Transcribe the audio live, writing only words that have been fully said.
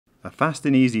A fast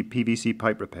and easy PVC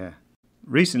pipe repair.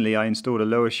 Recently I installed a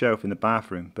lower shelf in the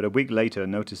bathroom, but a week later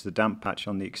noticed a damp patch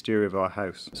on the exterior of our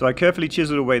house. So I carefully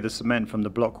chiseled away the cement from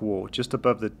the block wall just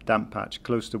above the damp patch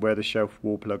close to where the shelf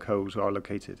wall plug holes are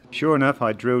located. Sure enough,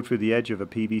 I drilled through the edge of a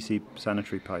PVC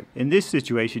sanitary pipe. In this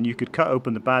situation you could cut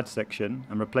open the bad section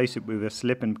and replace it with a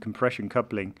slip and compression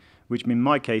coupling, which in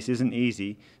my case isn't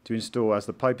easy to install as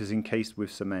the pipe is encased with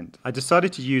cement. I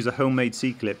decided to use a homemade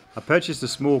C-clip. I purchased a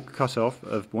small cut-off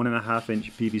of 1.5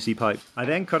 inch PVC pipe. I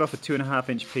then cut off a 2.5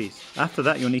 inch piece. After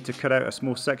that you'll need to cut out a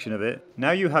small section of it.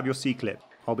 Now you have your C-clip.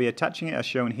 I'll be attaching it as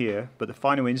shown here, but the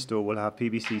final install will have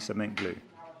PVC cement glue.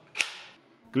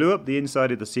 Glue up the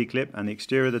inside of the C-clip and the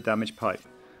exterior of the damaged pipe.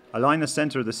 Align the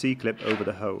center of the C-clip over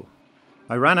the hole.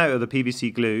 I ran out of the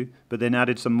PVC glue, but then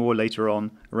added some more later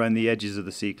on around the edges of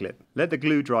the C-clip. Let the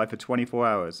glue dry for 24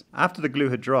 hours. After the glue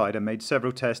had dried, I made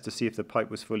several tests to see if the pipe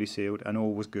was fully sealed and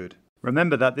all was good.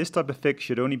 Remember that this type of fix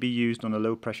should only be used on a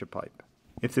low pressure pipe.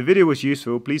 If the video was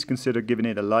useful, please consider giving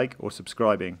it a like or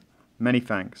subscribing. Many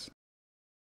thanks.